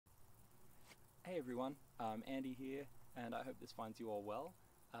Hey everyone, Andy here, and I hope this finds you all well.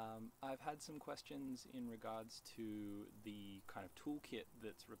 I've had some questions in regards to the kind of toolkit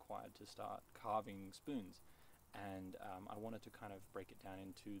that's required to start carving spoons, and I wanted to kind of break it down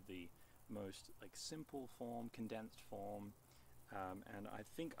into the most simple form, condensed form, and I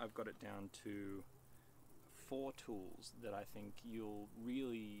think I've got it down to 4 tools that I think you'll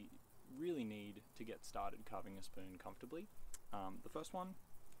really need to get started carving a spoon comfortably. The first one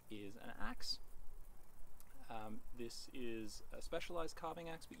is an axe. This is a specialized carving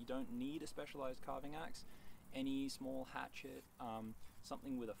axe, but you don't need a specialized carving axe. Any small hatchet,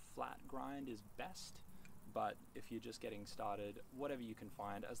 something with a flat grind is best, but if you're just getting started, whatever you can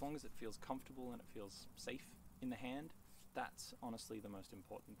find, as long as it feels comfortable and it feels safe in the hand, that's honestly the most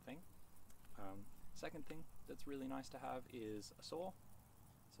important thing. Second thing that's really nice to have is a saw.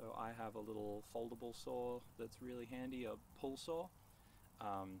 So I have a little foldable saw that's really handy, a pull saw.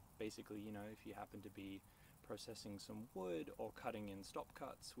 Basically, if you happen to be processing some wood or cutting in stop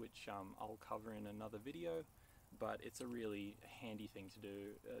cuts, which I'll cover in another video, but it's a really handy thing to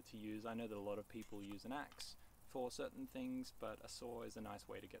do, to use. I know that a lot of people use an axe for certain things, but a saw is a nice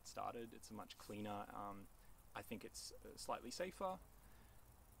way to get started. It's a much cleaner. I think it's slightly safer.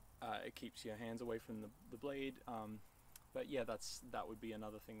 It keeps your hands away from the blade, but yeah, that would be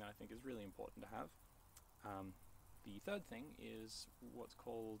another thing that I think is really important to have. The third thing is what's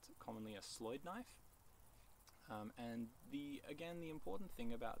called commonly a sloyd knife. And the important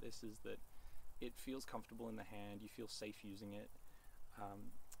thing about this is that it feels comfortable in the hand, you feel safe using it.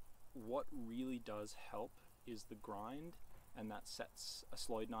 What really does help is the grind, and that sets a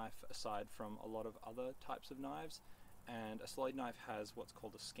sloyd knife aside from a lot of other types of knives. And a sloyd knife has what's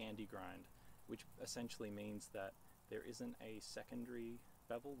called a Scandi grind, which essentially means that there isn't a secondary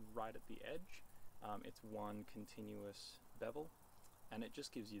bevel right at the edge. It's one continuous bevel, and it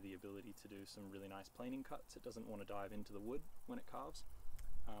just gives you the ability to do some really nice planing cuts. It doesn't want to dive into the wood when it carves.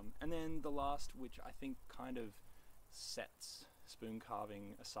 And then the last, which I think kind of sets spoon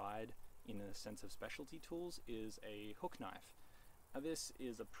carving aside in a sense of specialty tools, is a hook knife. Now this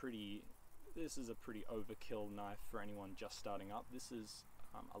is a pretty overkill knife for anyone just starting up. This is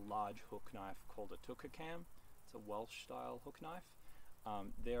a large hook knife called a tucker cam. It's a Welsh style hook knife.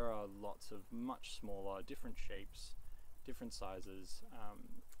 There are lots of much smaller, different shapes, different sizes,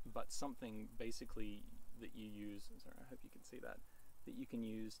 but something basically that you use, sorry, I hope you can see that you can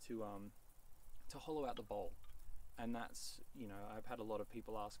use to hollow out the bowl. And that's, I've had a lot of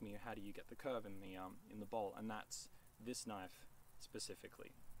people ask me, how do you get the curve in the bowl? And that's this knife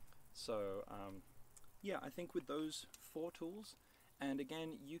specifically. So yeah, I think with those 4 tools, and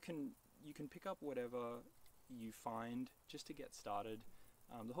again, you can pick up whatever you find just to get started.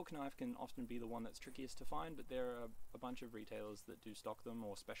 The hook knife can often be the one that's trickiest to find, but there are a bunch of retailers that do stock them,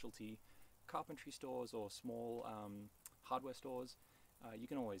 or specialty carpentry stores or small hardware stores. You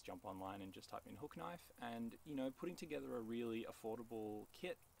can always jump online and just type in hook knife, and putting together a really affordable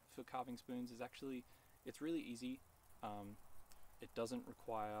kit for carving spoons is it's really easy. It doesn't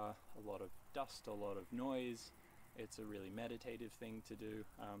require a lot of dust, a lot of noise. It's a really meditative thing to do.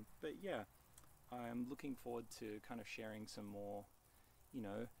 But yeah, I'm looking forward to kind of sharing some more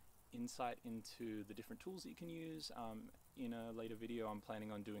insight into the different tools that you can use. In a later video, I'm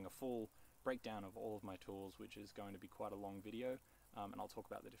planning on doing a full breakdown of all of my tools, which is going to be quite a long video, and I'll talk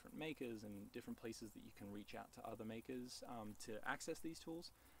about the different makers and different places that you can reach out to other makers to access these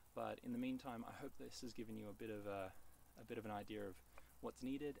tools. But in the meantime, I hope this has given you a bit of an idea of what's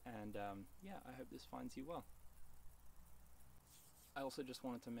needed, and yeah, I hope this finds you well. I also just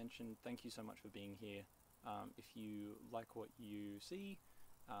wanted to mention thank you so much for being here. If you like what you see,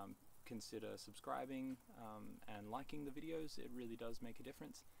 consider subscribing and liking the videos. It really does make a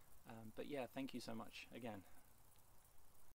difference. But yeah, thank you so much again.